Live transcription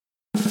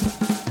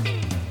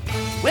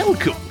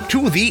Welcome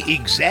to the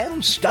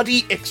Exam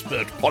Study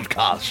Expert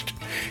Podcast,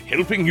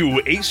 helping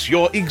you ace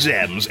your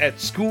exams at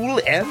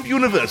school and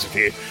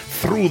university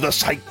through the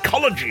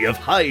psychology of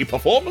high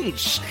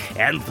performance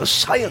and the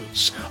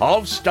science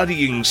of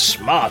studying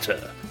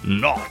smarter,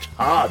 not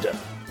harder.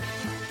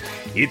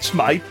 It's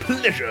my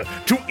pleasure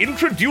to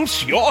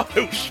introduce your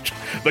host,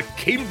 the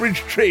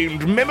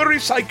Cambridge-trained memory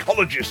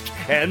psychologist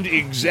and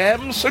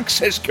exam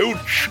success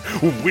coach,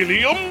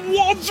 William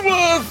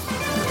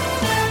Wadsworth.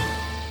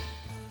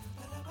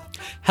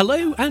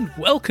 Hello and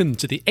welcome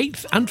to the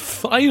 8th and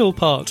final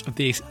part of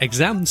the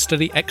Exam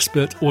Study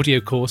Expert audio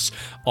course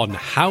on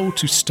how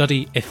to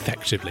study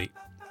effectively.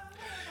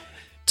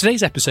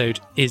 Today's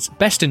episode is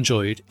best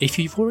enjoyed if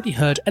you've already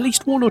heard at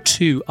least one or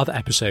two other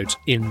episodes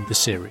in the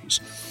series.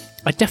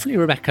 I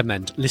definitely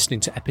recommend listening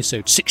to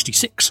episode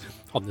 66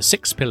 on the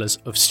 6 pillars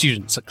of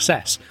student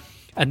success,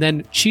 and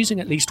then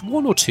choosing at least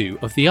one or two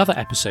of the other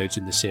episodes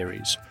in the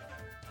series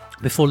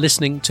before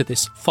listening to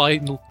this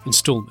final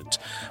instalment,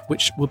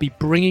 which will be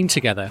bringing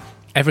together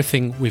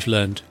everything we've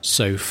learned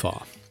so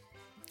far.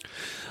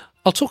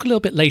 I'll talk a little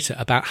bit later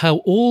about how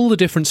all the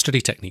different study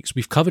techniques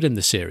we've covered in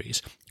the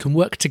series can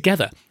work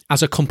together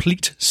as a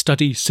complete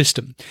study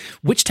system,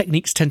 which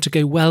techniques tend to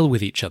go well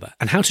with each other,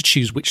 and how to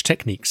choose which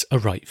techniques are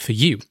right for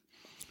you.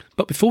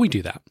 But before we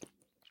do that,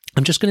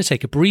 I'm just going to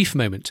take a brief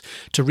moment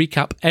to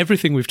recap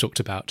everything we've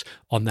talked about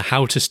on the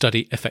How to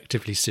Study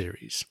Effectively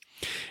series.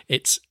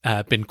 It's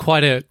been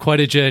quite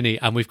a journey,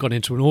 and we've gone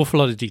into an awful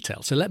lot of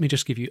detail. So let me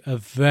just give you a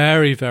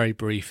very, very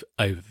brief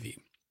overview.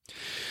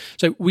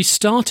 So we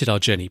started our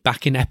journey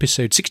back in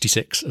episode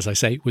 66, as I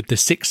say, with the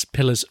 6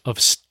 pillars of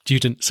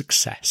student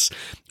success.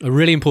 A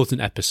really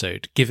important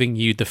episode, giving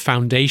you the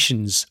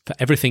foundations for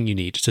everything you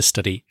need to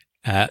study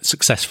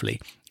successfully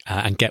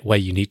and get where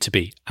you need to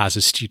be as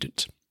a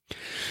student.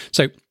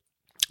 So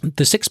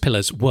the 6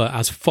 pillars were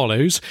as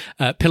follows.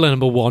 Pillar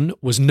number 1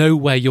 was know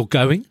where you're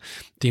going,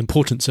 the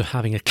importance of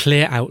having a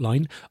clear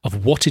outline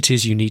of what it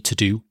is you need to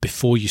do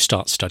before you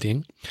start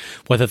studying,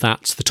 whether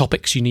that's the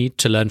topics you need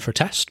to learn for a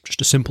test,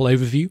 just a simple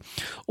overview,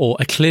 or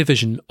a clear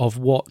vision of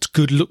what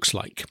good looks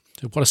like,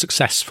 so what a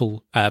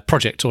successful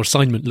project or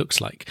assignment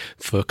looks like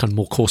for kind of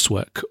more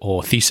coursework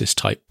or thesis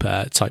type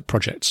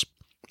projects.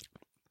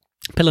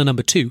 Pillar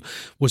number 2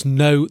 was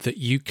know that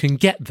you can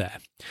get there.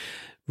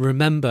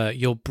 Remember,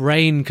 your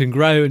brain can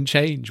grow and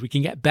change. We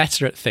can get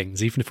better at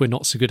things, even if we're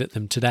not so good at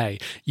them today.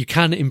 You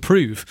can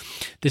improve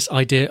this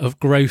idea of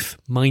growth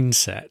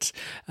mindset.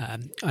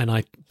 And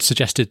I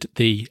suggested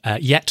the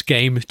yet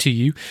game to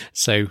you.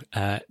 So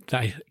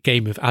that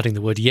game of adding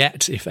the word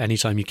yet, if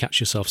anytime you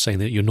catch yourself saying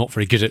that you're not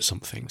very good at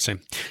something. So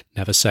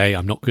never say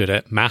I'm not good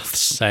at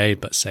maths,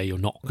 but say you're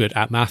not good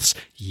at maths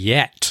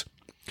yet.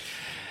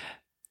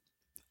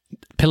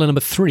 Pillar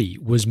number 3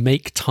 was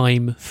make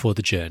time for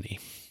the journey.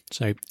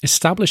 So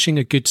establishing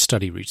a good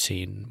study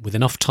routine with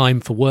enough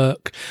time for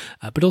work,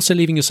 but also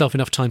leaving yourself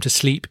enough time to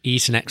sleep,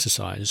 eat and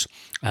exercise,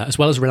 as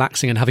well as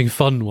relaxing and having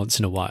fun once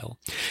in a while.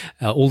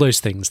 All those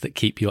things that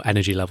keep your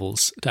energy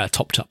levels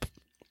topped up.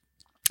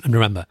 And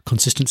remember,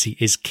 consistency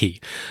is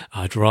key.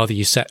 I'd rather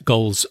you set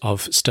goals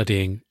of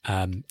studying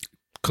a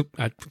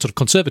sort of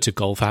conservative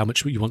goal for how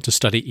much you want to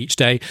study each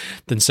day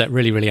than set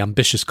really, really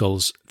ambitious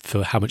goals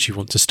for how much you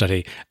want to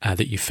study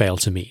that you fail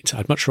to meet.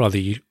 I'd much rather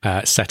you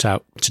set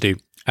out to do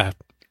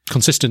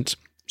consistent,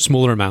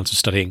 smaller amounts of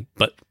studying,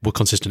 but we're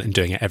consistent in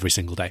doing it every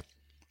single day.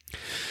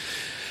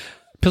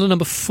 Pillar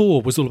number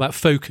 4 was all about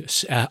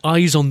focus,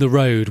 eyes on the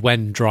road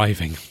when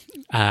driving.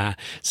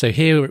 So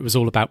here it was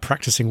all about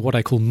practicing what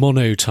I call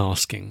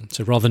monotasking.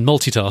 So rather than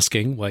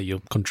multitasking, where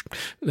you're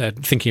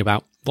thinking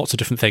about lots of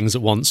different things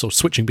at once or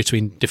switching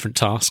between different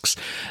tasks,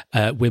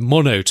 we're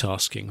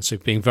monotasking. So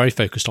being very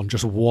focused on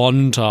just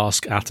one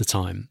task at a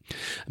time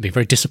and being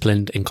very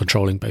disciplined in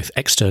controlling both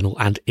external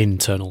and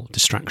internal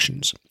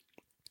distractions.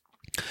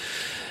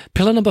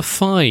 Pillar number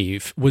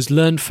 5 was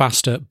learn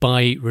faster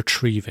by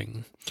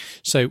retrieving.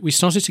 So we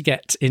started to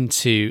get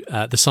into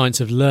the science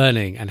of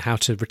learning and how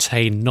to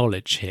retain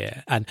knowledge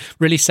here, and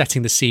really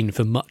setting the scene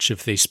for much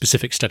of the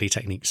specific study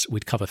techniques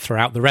we'd cover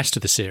throughout the rest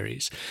of the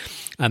series.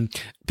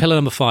 Pillar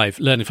number 5,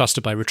 learning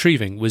faster by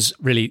retrieving, was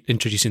really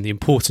introducing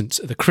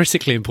the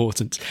critically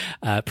important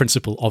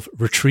principle of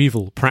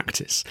retrieval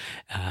practice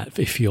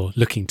if you're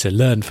looking to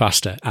learn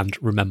faster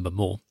and remember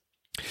more.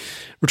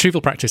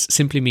 Retrieval practice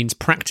simply means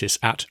practice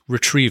at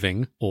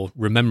retrieving or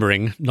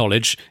remembering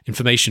knowledge,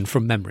 information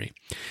from memory.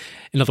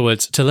 In other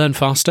words, to learn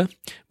faster,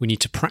 we need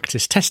to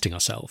practice testing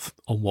ourselves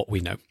on what we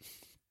know.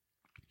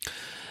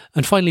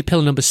 And finally,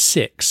 pillar number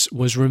 6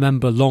 was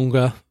remember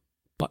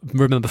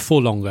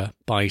for longer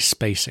by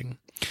spacing.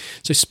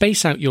 So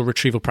space out your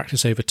retrieval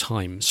practice over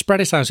time.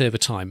 Spread it out over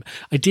time,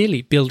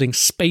 ideally building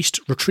spaced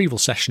retrieval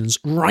sessions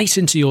right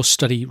into your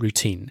study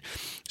routine,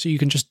 so you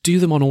can just do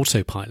them on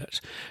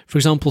autopilot. For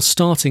example,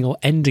 starting or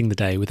ending the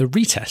day with a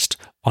retest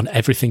on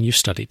everything you've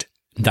studied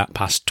in that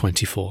past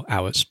 24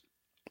 hours.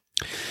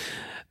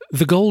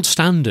 The gold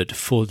standard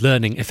for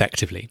learning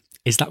effectively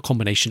is that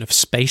combination of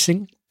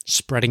spacing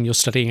spreading your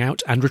studying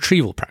out, and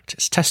retrieval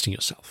practice, testing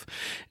yourself.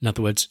 In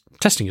other words,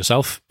 testing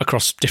yourself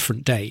across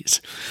different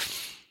days.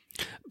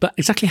 But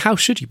exactly how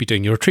should you be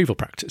doing your retrieval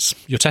practice,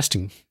 your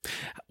testing?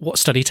 What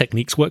study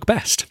techniques work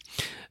best?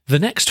 The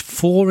next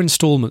 4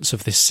 instalments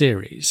of this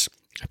series,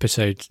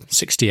 episode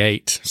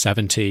 68,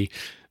 70,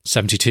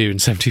 72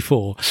 and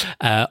 74,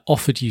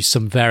 offered you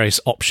some various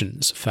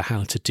options for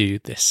how to do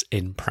this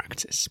in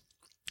practice.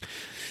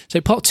 So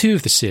part 2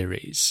 of the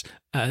series,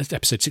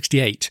 episode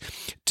 68,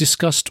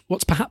 discussed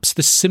what's perhaps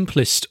the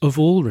simplest of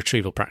all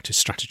retrieval practice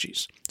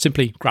strategies,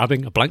 simply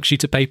grabbing a blank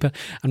sheet of paper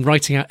and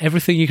writing out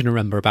everything you can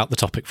remember about the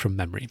topic from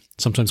memory,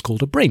 sometimes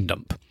called a brain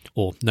dump,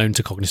 or known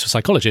to cognitive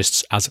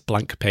psychologists as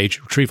blank page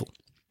retrieval.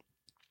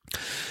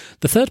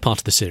 The third part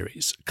of the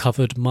series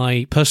covered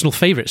my personal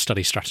favourite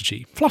study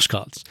strategy,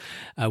 flashcards,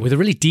 with a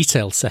really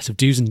detailed set of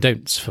do's and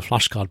don'ts for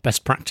flashcard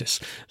best practice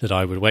that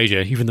I would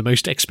wager even the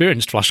most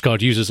experienced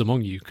flashcard users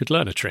among you could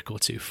learn a trick or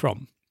two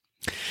from.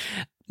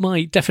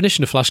 My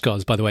definition of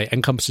flashcards, by the way,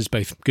 encompasses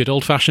both good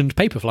old-fashioned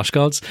paper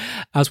flashcards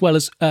as well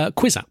as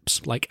quiz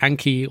apps like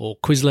Anki or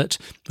Quizlet,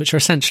 which are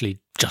essentially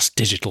just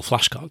digital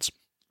flashcards.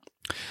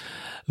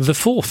 The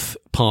fourth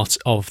part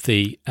of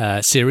the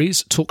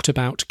series talked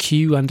about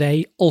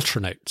Q&A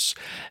Ultra Notes,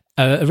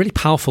 a really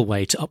powerful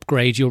way to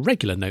upgrade your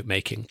regular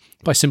note-making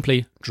by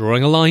simply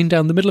drawing a line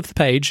down the middle of the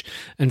page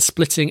and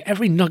splitting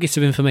every nugget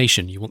of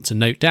information you want to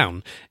note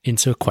down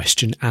into a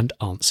question and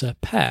answer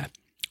pair,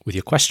 with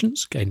your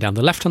questions going down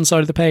the left-hand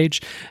side of the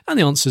page and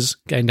the answers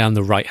going down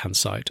the right-hand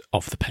side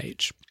of the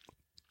page.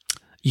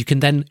 You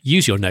can then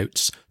use your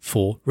notes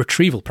for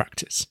retrieval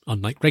practice,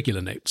 unlike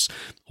regular notes.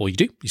 All you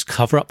do is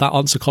cover up that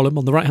answer column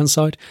on the right-hand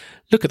side,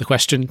 look at the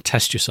question,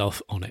 test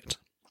yourself on it.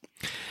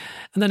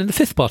 And then in the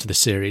fifth part of the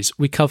series,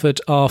 we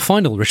covered our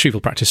final retrieval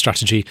practice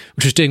strategy,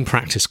 which was doing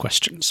practice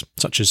questions,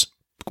 such as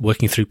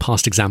working through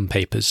past exam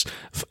papers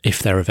if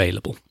they're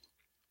available.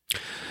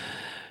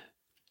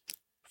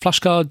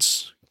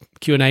 Flashcards,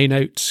 Q&A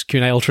notes,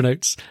 Q&A Ultra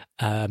Notes,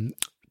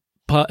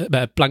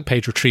 blank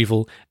page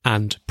retrieval,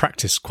 and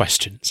practice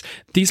questions.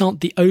 These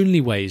aren't the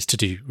only ways to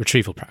do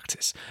retrieval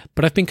practice,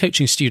 but I've been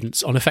coaching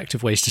students on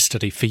effective ways to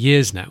study for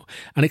years now,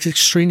 and it's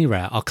extremely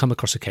rare I'll come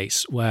across a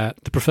case where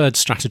the preferred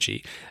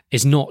strategy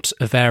is not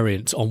a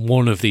variant on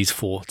one of these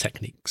 4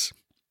 techniques.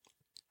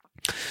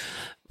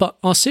 But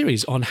our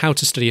series on how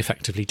to study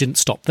effectively didn't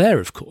stop there,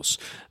 of course.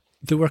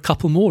 There were a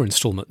couple more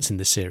instalments in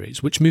this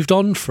series, which moved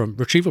on from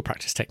retrieval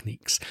practice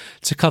techniques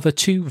to cover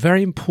 2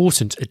 very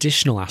important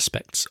additional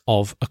aspects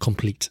of a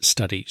complete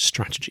study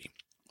strategy.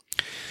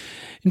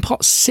 In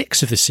part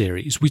 6 of the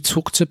series, we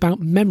talked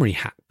about memory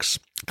hacks,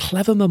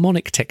 clever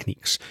mnemonic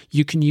techniques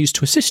you can use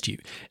to assist you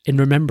in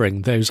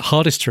remembering those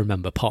hardest to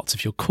remember parts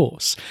of your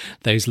course,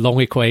 those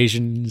long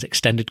equations,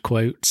 extended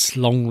quotes,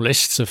 long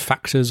lists of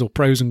factors or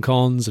pros and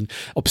cons, and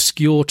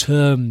obscure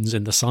terms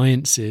in the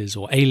sciences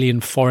or alien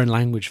foreign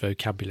language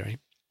vocabulary.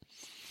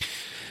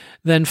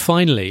 Then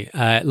finally,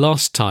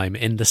 last time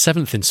in the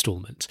 7th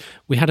instalment,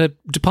 we had a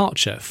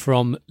departure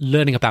from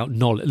learning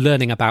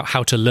about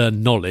how to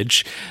learn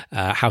knowledge,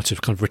 how to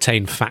kind of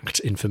retain fact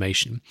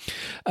information,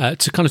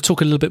 to kind of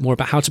talk a little bit more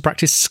about how to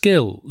practice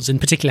skills, in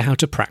particular how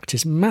to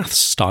practice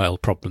maths-style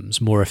problems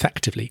more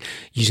effectively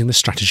using the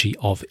strategy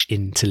of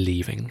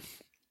interleaving.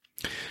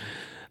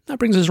 That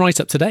brings us right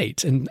up to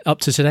date and up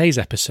to today's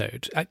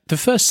episode. The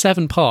first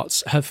 7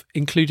 parts have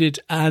included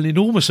an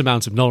enormous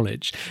amount of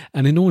knowledge,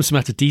 an enormous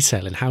amount of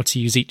detail in how to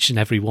use each and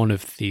every one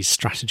of these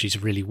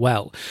strategies really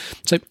well.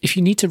 So if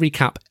you need to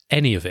recap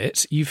any of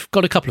it, you've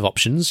got a couple of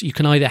options. You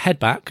can either head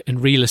back and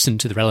re-listen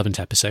to the relevant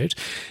episode,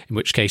 in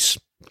which case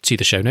see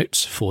the show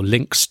notes for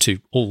links to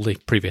all the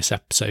previous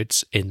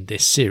episodes in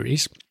this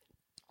series.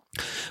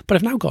 But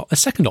I've now got a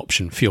second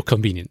option for your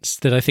convenience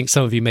that I think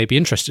some of you may be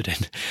interested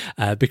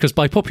in, because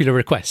by popular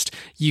request,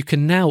 you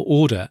can now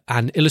order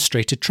an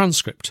illustrated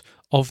transcript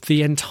of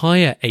the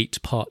entire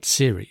 8-part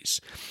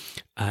series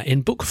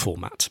in book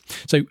format.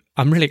 So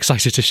I'm really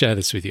excited to share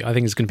this with you. I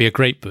think it's going to be a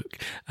great book,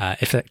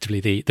 effectively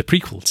the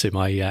prequel to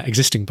my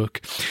existing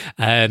book.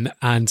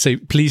 And so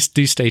please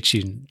do stay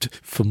tuned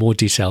for more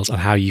details on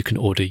how you can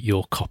order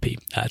your copy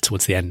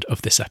towards the end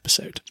of this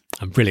episode.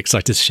 I'm really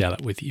excited to share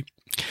that with you.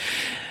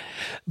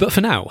 But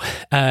for now,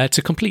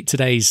 to complete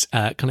today's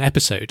kind of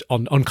episode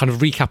on kind of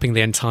recapping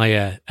the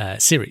entire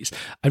series,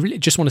 I really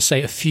just want to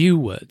say a few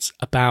words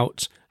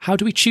about how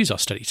do we choose our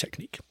study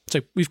technique.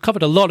 So we've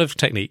covered a lot of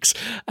techniques.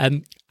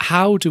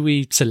 How do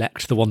we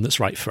select the one that's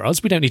right for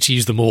us? We don't need to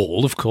use them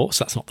all, of course.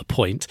 That's not the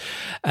point.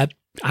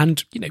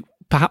 And,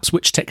 perhaps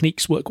which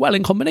techniques work well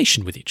in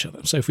combination with each other.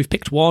 So if we've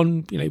picked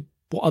one,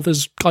 what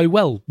others go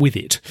well with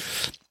it.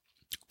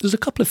 There's a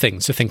couple of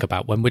things to think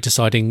about when we're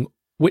deciding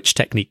which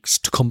techniques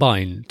to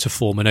combine to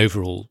form an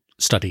overall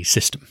study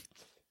system.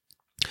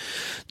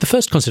 The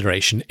first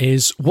consideration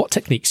is what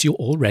techniques you're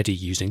already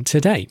using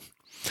today.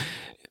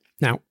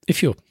 Now,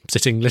 if you're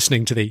sitting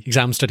listening to the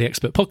Exam Study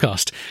Expert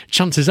podcast,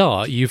 chances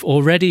are you've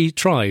already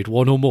tried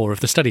one or more of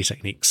the study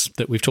techniques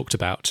that we've talked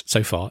about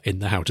so far in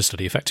the How to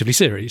Study Effectively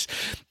series.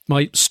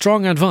 My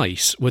strong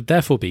advice would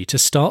therefore be to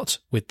start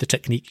with the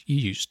technique you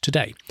used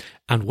today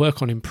and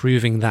work on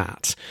improving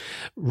that,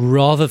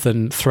 rather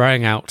than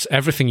throwing out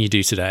everything you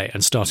do today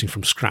and starting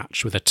from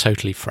scratch with a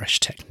totally fresh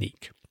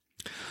technique.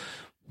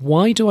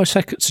 Why do I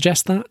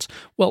suggest that?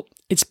 Well,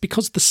 it's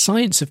because the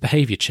science of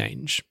behaviour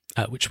change,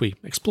 which we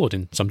explored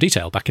in some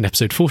detail back in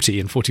episode 40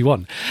 and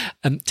 41,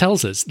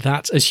 tells us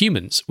that as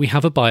humans, we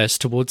have a bias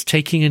towards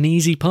taking an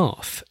easy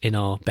path in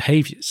our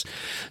behaviours.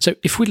 So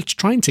if we're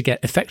trying to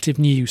get effective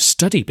new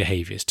study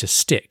behaviours to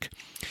stick,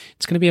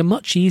 it's going to be a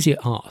much easier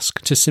ask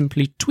to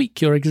simply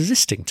tweak your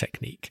existing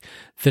technique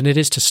than it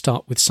is to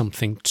start with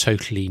something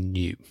totally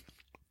new.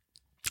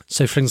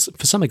 So for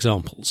some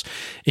examples,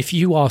 if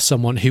you are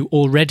someone who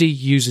already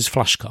uses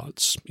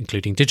flashcards,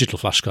 including digital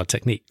flashcard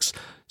techniques,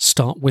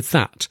 start with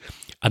that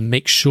and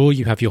make sure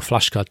you have your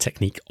flashcard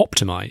technique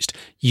optimized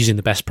using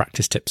the best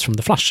practice tips from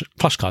the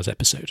flashcards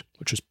episode,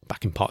 which was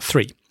back in part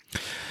 3.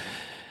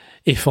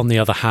 If, on the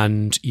other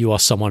hand, you are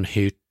someone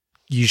who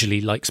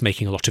usually likes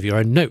making a lot of your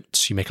own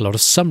notes, you make a lot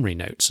of summary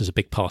notes as a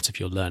big part of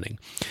your learning,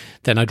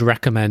 then I'd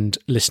recommend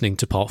listening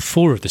to part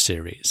 4 of the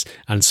series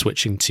and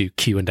switching to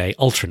Q&A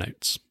Ultra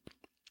Notes.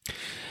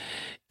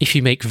 If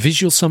you make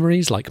visual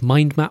summaries like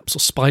mind maps or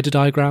spider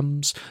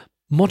diagrams,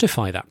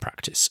 modify that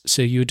practice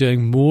so you're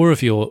doing more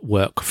of your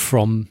work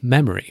from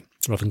memory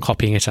rather than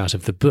copying it out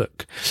of the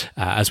book,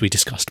 as we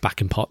discussed back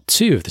in part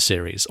 2 of the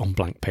series on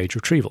blank page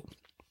retrieval.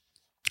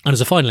 And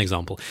as a final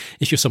example,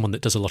 if you're someone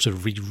that does a lot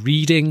of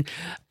rereading,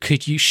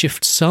 could you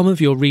shift some of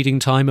your reading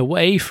time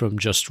away from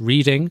just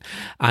reading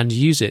and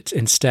use it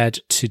instead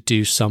to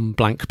do some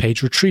blank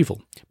page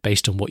retrieval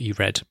based on what you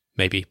read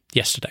maybe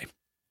yesterday?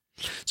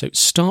 So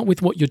start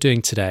with what you're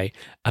doing today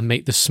and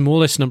make the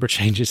smallest number of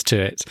changes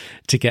to it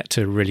to get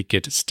to a really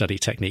good study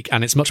technique.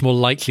 And it's much more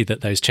likely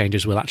that those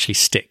changes will actually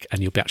stick and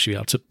you'll be actually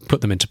able to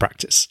put them into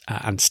practice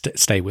and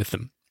stay with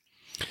them.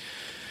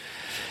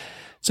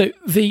 So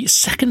the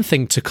second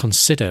thing to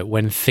consider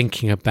when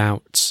thinking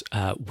about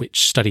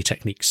which study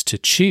techniques to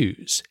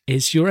choose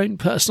is your own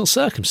personal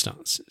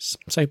circumstances.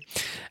 So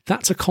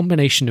that's a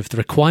combination of the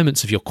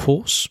requirements of your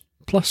course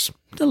plus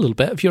a little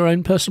bit of your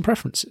own personal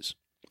preferences.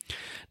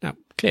 Now,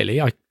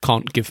 clearly, I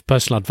can't give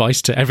personal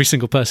advice to every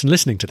single person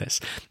listening to this.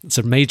 It's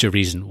a major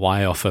reason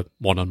why I offer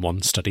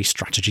one-on-one study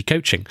strategy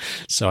coaching,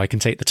 so I can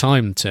take the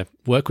time to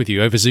work with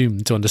you over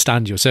Zoom to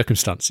understand your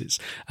circumstances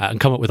and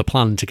come up with a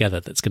plan together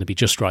that's going to be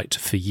just right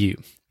for you.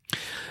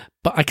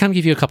 But I can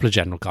give you a couple of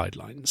general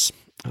guidelines.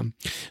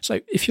 So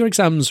if your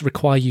exams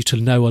require you to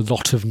know a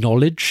lot of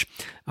knowledge,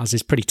 as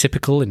is pretty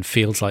typical in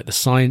fields like the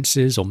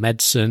sciences or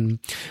medicine,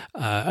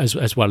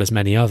 as well as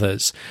many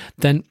others,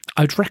 then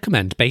I'd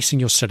recommend basing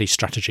your study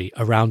strategy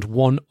around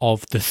one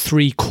of the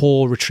 3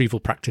 core retrieval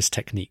practice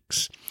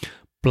techniques: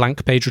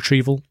 blank page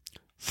retrieval,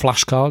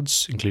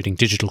 flashcards, including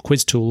digital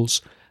quiz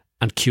tools,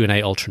 and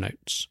Q&A Ultra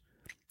Notes.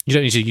 You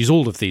don't need to use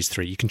all of these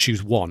 3, you can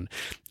choose one.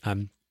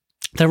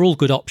 They're all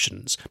good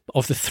options.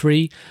 Of the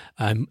 3,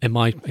 in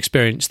my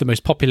experience, the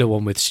most popular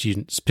one with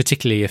students,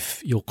 particularly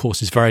if your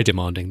course is very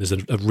demanding, there's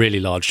a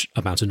really large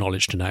amount of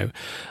knowledge to know.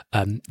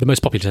 The most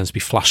popular tends to be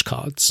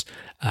flashcards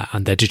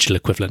and their digital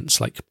equivalents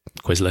like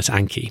Quizlet,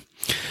 Anki.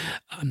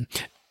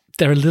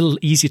 They're a little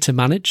easier to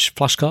manage,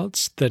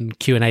 flashcards, than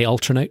Q&A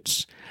Ultra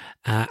Notes,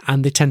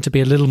 and they tend to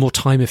be a little more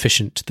time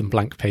efficient than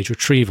blank page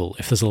retrieval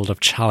if there's a lot of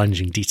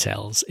challenging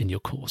details in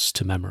your course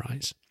to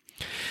memorise.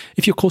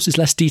 If your course is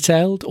less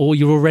detailed or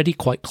you're already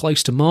quite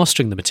close to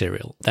mastering the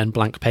material, then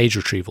blank page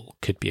retrieval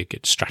could be a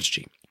good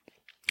strategy.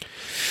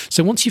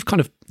 So once you've kind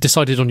of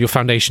decided on your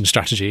foundation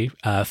strategy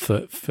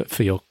for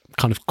your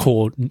kind of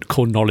core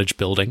knowledge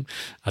building,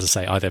 as I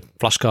say, either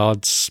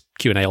flashcards,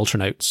 Q&A Ultra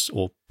Notes,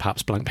 or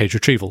perhaps blank page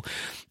retrieval,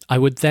 I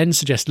would then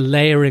suggest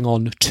layering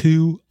on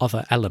 2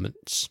 other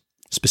elements,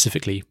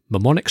 specifically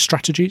mnemonic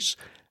strategies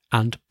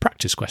and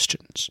practice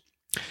questions.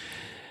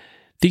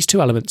 These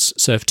 2 elements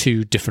serve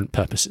 2 different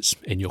purposes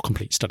in your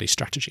complete study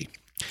strategy.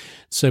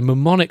 So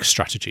mnemonic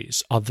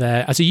strategies are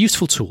there as a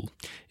useful tool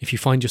if you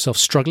find yourself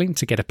struggling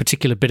to get a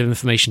particular bit of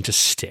information to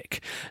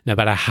stick, no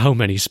matter how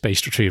many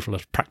spaced retrieval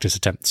practice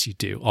attempts you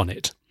do on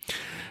it.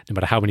 No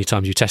matter how many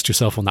times you test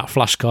yourself on that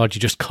flashcard, you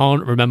just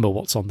can't remember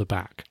what's on the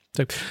back.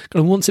 So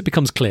once it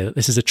becomes clear that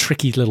this is a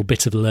tricky little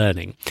bit of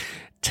learning,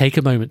 take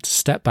a moment to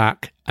step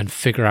back and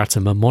figure out a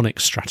mnemonic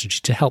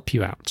strategy to help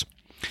you out.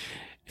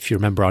 If you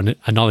remember our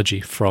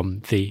analogy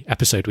from the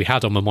episode we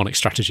had on mnemonic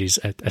strategies,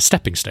 a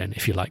stepping stone,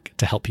 if you like,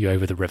 to help you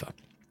over the river.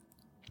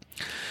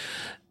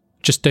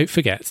 Just don't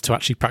forget to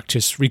actually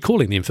practice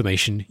recalling the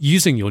information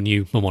using your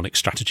new mnemonic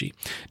strategy.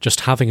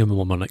 Just having a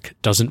mnemonic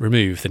doesn't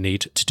remove the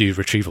need to do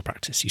retrieval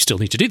practice. You still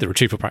need to do the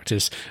retrieval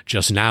practice,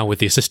 just now with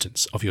the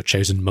assistance of your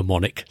chosen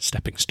mnemonic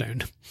stepping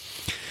stone.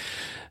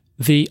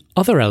 The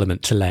other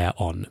element to layer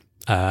on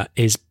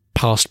is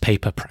past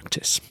paper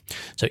practice.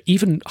 So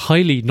even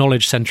highly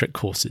knowledge-centric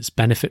courses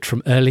benefit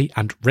from early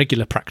and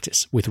regular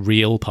practice with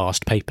real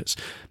past papers.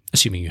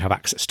 assuming you have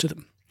access to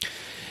them.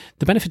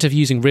 The benefit of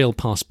using real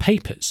past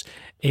papers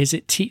is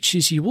it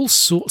teaches you all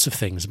sorts of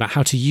things about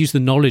how to use the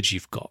knowledge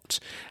you've got,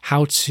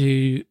 how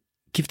to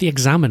give the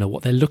examiner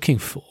what they're looking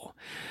for,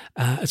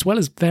 as well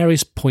as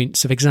various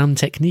points of exam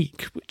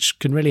technique, which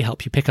can really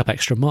help you pick up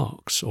extra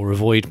marks or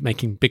avoid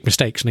making big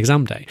mistakes on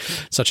exam day,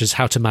 such as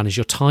how to manage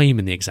your time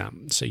in the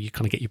exam so you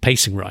kind of get your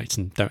pacing right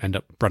and don't end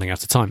up running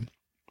out of time.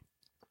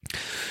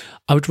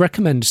 I would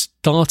recommend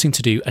starting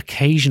to do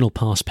occasional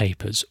past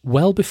papers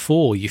well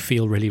before you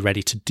feel really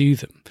ready to do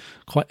them,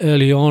 quite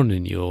early on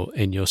in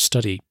your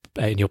study,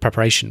 in your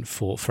preparation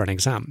for an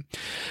exam.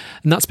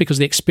 And that's because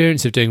the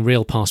experience of doing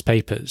real past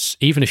papers,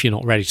 even if you're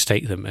not ready to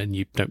take them and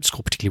you don't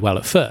score particularly well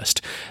at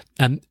first,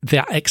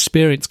 that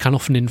experience can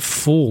often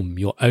inform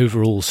your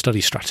overall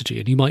study strategy,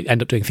 and you might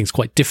end up doing things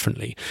quite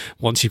differently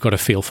once you've got a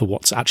feel for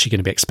what's actually going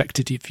to be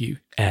expected of you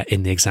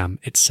in the exam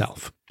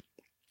itself.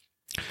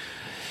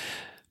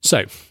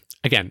 So,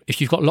 again,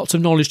 if you've got lots of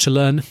knowledge to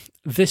learn,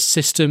 this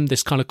system,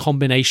 this kind of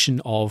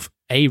combination of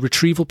a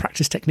retrieval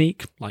practice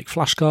technique like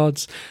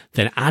flashcards,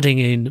 then adding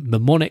in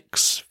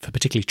mnemonics for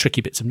particularly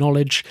tricky bits of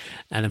knowledge,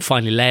 and then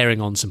finally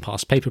layering on some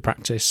past paper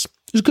practice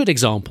is a good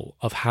example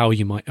of how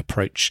you might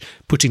approach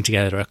putting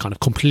together a kind of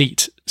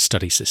complete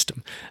study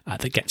system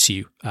that gets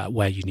you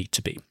where you need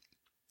to be.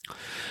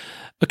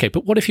 Okay,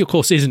 but what if your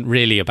course isn't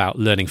really about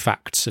learning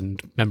facts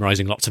and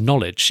memorising lots of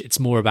knowledge?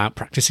 It's more about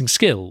practising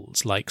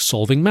skills like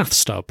solving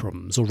maths-style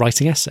problems or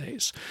writing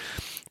essays.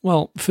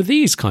 Well, for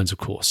these kinds of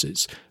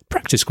courses,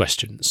 practice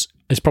questions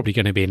is probably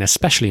going to be an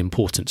especially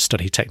important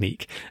study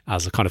technique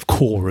as a kind of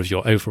core of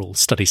your overall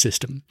study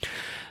system.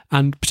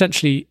 And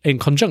potentially in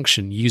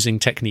conjunction using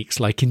techniques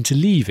like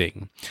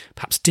interleaving,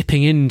 perhaps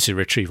dipping into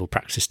retrieval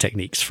practice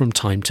techniques from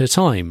time to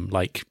time,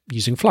 like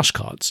using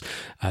flashcards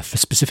for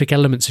specific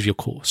elements of your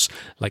course,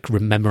 like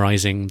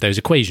memorising those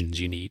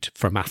equations you need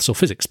for a maths or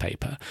physics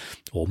paper,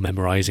 or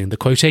memorising the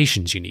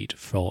quotations you need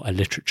for a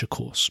literature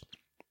course.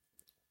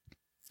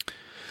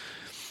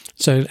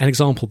 So an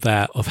example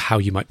there of how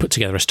you might put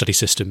together a study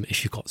system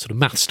if you've got sort of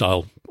math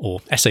style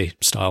or essay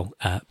style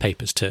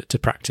papers to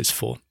practice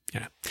for.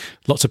 Yeah,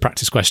 lots of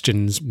practice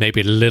questions, maybe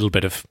a little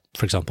bit of,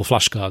 for example,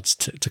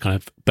 flashcards to kind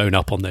of bone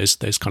up on those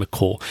kind of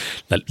core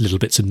little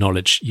bits of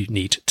knowledge you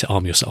need to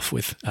arm yourself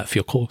with for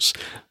your course,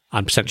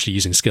 and potentially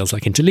using skills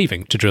like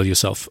interleaving to drill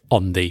yourself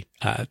on the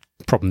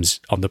problems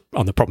on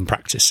the problem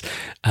practice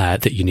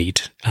that you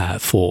need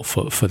for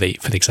the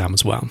exam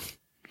as well.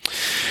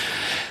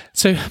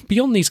 So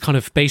beyond these kind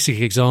of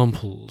basic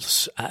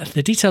examples,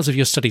 the details of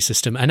your study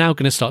system are now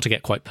going to start to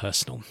get quite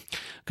personal.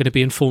 Going to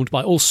be informed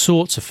by all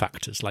sorts of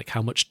factors like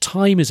how much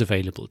time is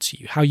available to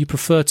you, how you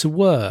prefer to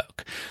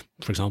work.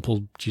 For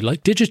example, do you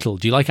like digital?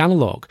 Do you like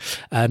analog?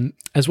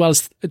 As well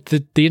as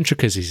the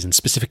intricacies and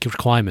specific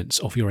requirements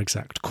of your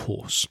exact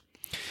course.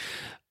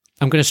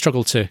 I'm going to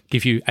struggle to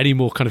give you any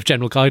more kind of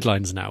general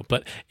guidelines now,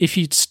 but if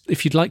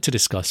you'd like to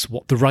discuss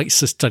what the right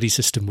study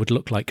system would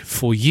look like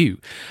for you,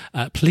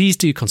 please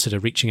do consider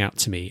reaching out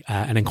to me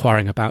and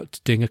inquiring about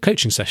doing a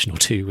coaching session or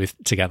two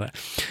together.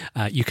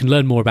 You can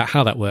learn more about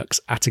how that works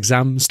at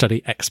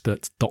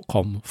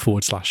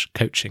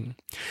examstudyexpert.com/coaching.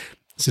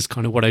 This is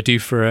kind of what I do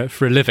for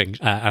a living.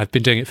 I've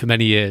been doing it for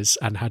many years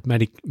and had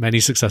many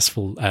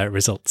successful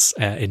results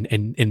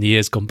in the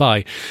years gone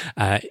by.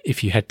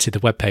 If you head to the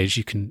webpage,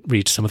 you can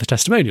read some of the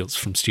testimonials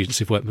from students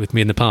who've worked with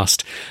me in the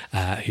past,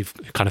 who've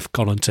kind of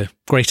gone on to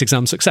great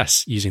exam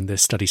success using the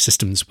study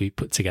systems we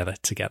put together.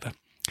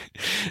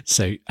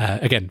 So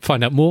again,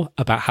 find out more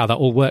about how that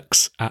all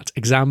works at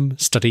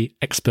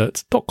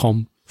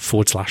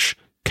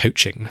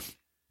examstudyexpert.com/coaching.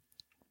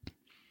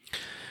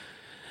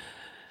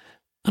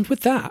 And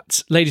with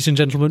that, ladies and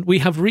gentlemen, we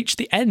have reached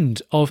the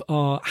end of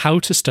our How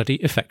to Study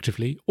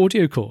Effectively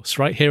audio course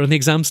right here on the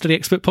Exam Study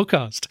Expert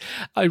podcast.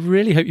 I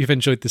really hope you've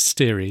enjoyed this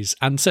series,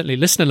 and certainly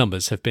listener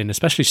numbers have been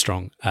especially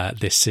strong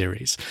this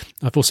series.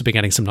 I've also been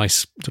getting some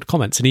nice sort of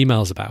comments and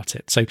emails about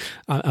it, so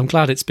I'm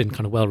glad it's been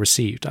kind of well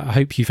received. I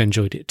hope you've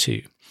enjoyed it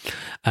too.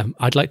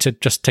 I'd like to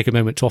just take a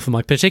moment to offer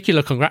my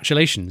particular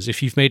congratulations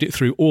if you've made it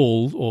through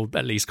all, or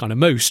at least kind of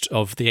most,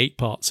 of the 8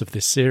 parts of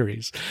this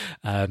series.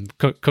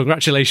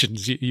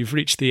 Congratulations, you've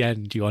reached the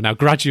end. You are now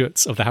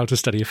graduates of the How to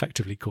Study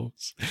Effectively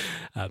course.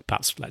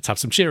 Perhaps let's have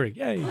some cheering.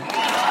 Yay!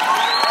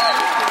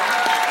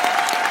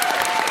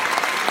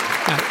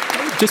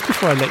 Just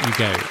before I let you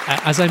go,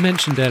 as I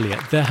mentioned earlier,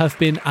 there have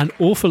been an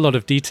awful lot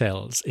of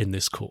details in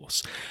this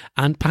course,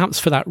 and perhaps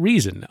for that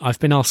reason, I've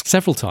been asked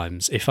several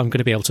times if I'm going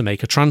to be able to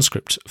make a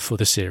transcript for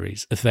the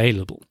series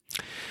available.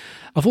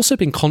 I've also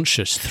been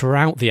conscious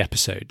throughout the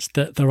episodes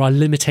that there are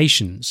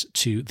limitations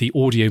to the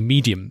audio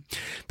medium,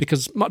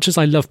 because much as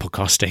I love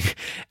podcasting,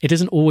 it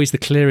isn't always the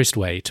clearest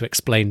way to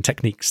explain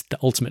techniques that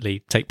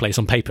ultimately take place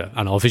on paper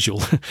and are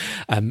visual.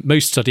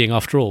 Most studying,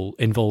 after all,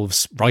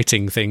 involves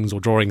writing things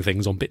or drawing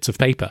things on bits of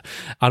paper,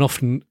 and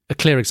often a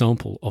clear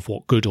example of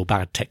what good or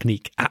bad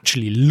technique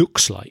actually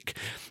looks like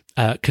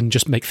can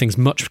just make things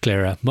much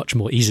clearer, much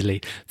more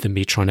easily than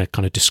me trying to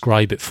kind of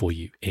describe it for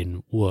you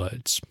in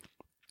words.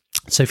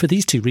 So for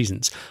these two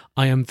reasons,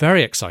 I am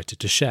very excited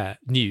to share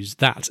news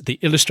that the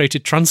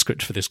illustrated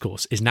transcript for this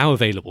course is now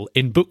available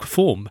in book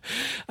form.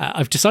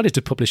 I've decided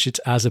to publish it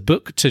as a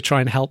book to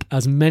try and help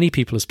as many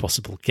people as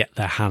possible get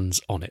their hands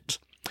on it.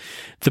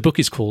 The book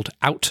is called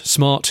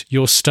Outsmart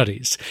Your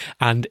Studies,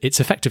 and it's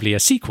effectively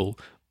a sequel,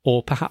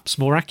 or perhaps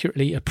more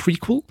accurately, a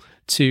prequel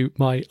to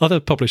my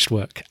other published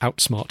work,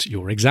 Outsmart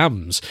Your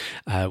Exams,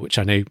 which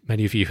I know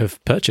many of you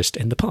have purchased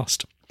in the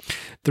past.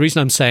 The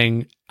reason I'm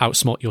saying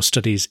Outsmart Your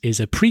Studies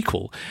is a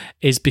prequel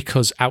is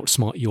because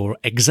Outsmart Your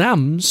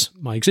Exams,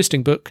 my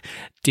existing book,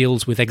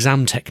 deals with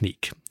exam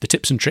technique, the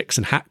tips and tricks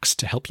and hacks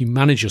to help you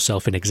manage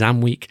yourself in exam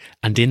week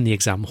and in the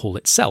exam hall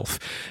itself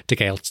to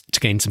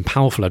gain some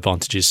powerful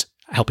advantages,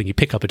 helping you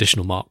pick up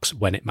additional marks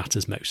when it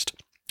matters most.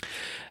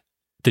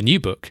 The new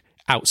book,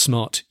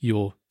 Outsmart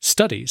Your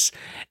Studies,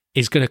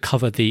 is going to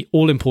cover the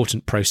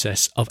all-important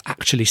process of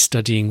actually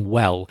studying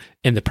well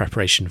in the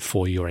preparation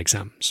for your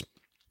exams.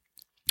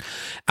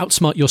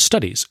 Outsmart Your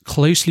Studies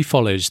closely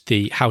follows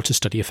the How to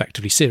Study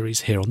Effectively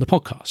series here on the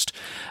podcast.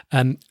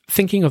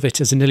 Thinking of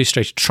it as an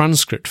illustrated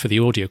transcript for the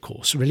audio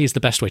course really is the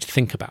best way to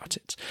think about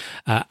it.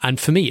 And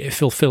for me, it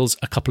fulfills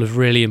a couple of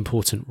really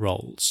important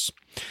roles.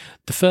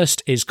 The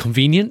first is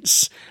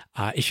convenience.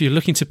 If you're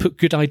looking to put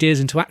good ideas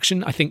into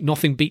action, I think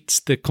nothing beats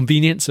the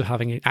convenience of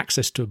having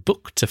access to a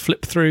book to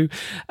flip through,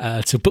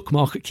 to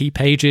bookmark at key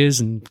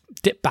pages and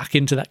dip back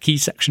into that key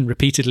section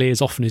repeatedly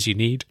as often as you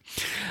need.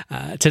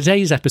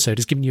 Today's episode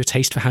has given you a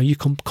taste for how you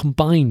can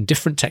combine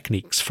different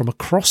techniques from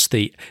across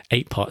the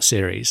 8-part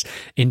series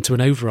into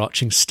an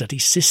overarching study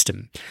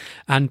system.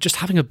 And just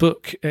having a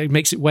book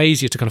makes it way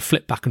easier to kind of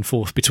flip back and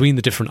forth between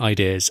the different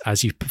ideas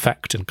as you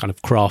perfect and kind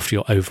of craft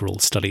your overall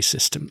study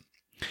system.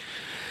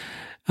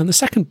 And the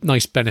second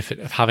nice benefit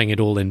of having it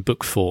all in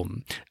book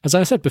form, as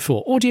I said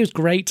before, audio is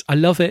great. I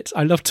love it.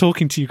 I love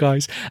talking to you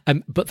guys.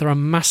 But there are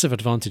massive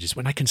advantages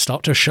when I can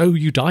start to show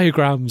you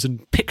diagrams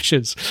and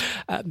pictures.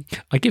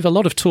 I give a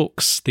lot of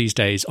talks these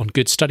days on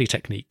good study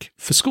technique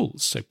for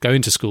schools. So go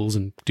into schools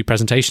and do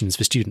presentations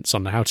for students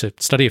on how to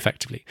study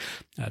effectively.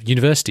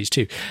 Universities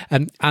too.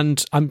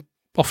 And I'm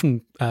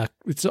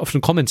it's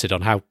often commented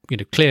on how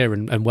clear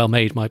and well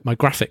made my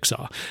graphics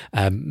are,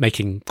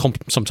 making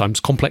sometimes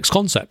complex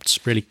concepts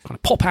really kind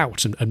of pop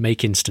out and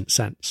make instant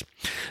sense.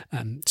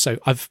 So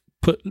I've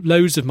put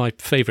loads of my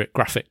favourite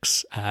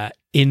graphics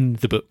in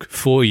the book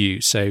for you.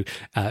 So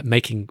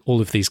making all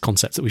of these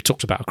concepts that we've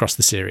talked about across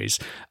the series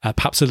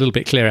perhaps a little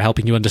bit clearer,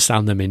 helping you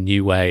understand them in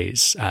new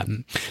ways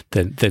than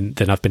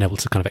I've been able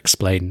to kind of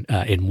explain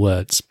in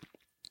words.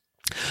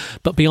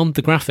 But beyond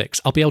the graphics,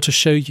 I'll be able to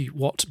show you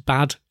what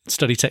bad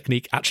study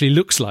technique actually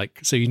looks like,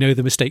 so you know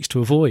the mistakes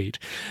to avoid.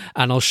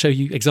 And I'll show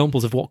you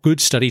examples of what good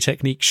study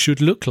technique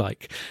should look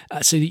like,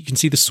 so that you can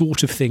see the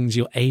sort of things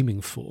you're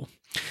aiming for.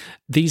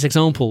 These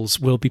examples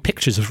will be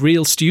pictures of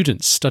real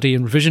students' study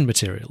and revision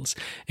materials,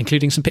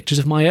 including some pictures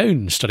of my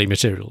own study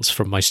materials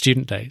from my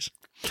student days.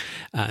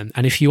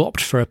 And if you opt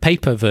for a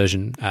paper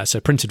version, so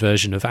a printed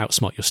version of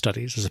Outsmart Your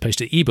Studies as opposed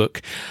to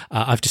ebook,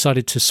 I've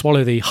decided to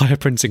swallow the higher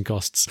printing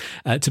costs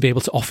to be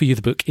ebook to offer you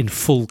the book in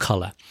full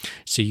colour.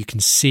 So you can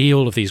see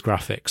all of these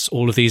graphics,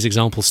 all of these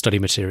example study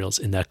materials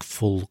in their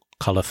full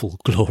colourful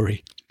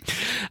glory.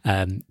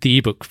 The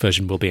ebook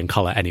version will be in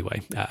colour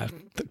anyway.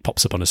 It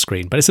pops up on a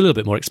screen, but it's a little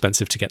bit more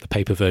expensive to get the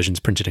paper versions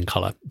printed in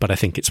colour, but I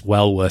think it's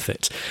well worth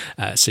it,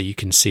 so you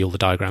can see all the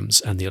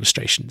diagrams and the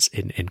illustrations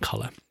in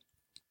colour.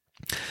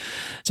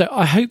 So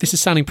I hope this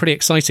is sounding pretty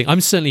exciting. I'm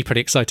certainly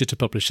pretty excited to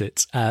publish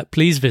it.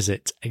 Please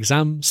visit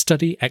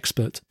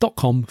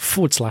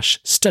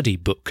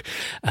examstudyexpert.com/studybook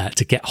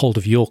to get hold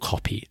of your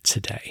copy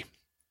today.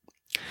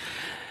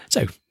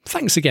 So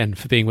thanks again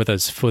for being with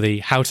us for the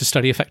How to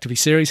Study Effectively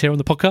series here on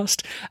the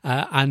podcast.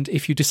 And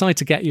if you decide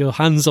to get your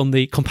hands on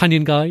the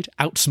companion guide,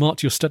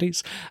 Outsmart Your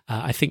Studies,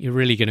 I think you're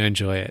really going to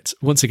enjoy it.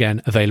 Once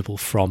again, available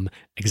from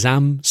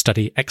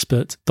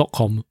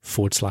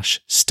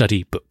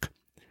examstudyexpert.com/studybook.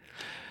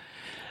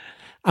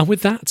 And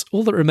with that,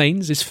 all that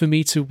remains is for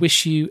me to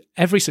wish you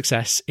every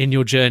success in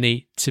your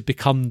journey to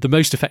become the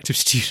most effective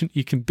student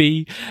you can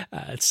be,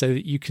 so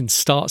that you can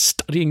start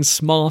studying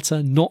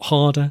smarter, not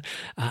harder,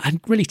 and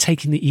really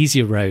taking the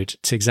easier road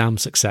to exam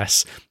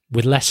success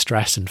with less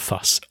stress and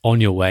fuss on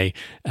your way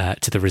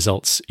to the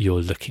results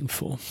you're looking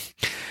for.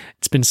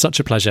 It's been such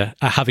a pleasure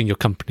having your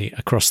company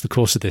across the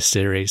course of this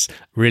series.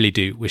 Really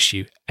do wish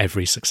you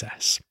every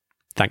success.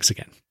 Thanks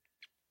again.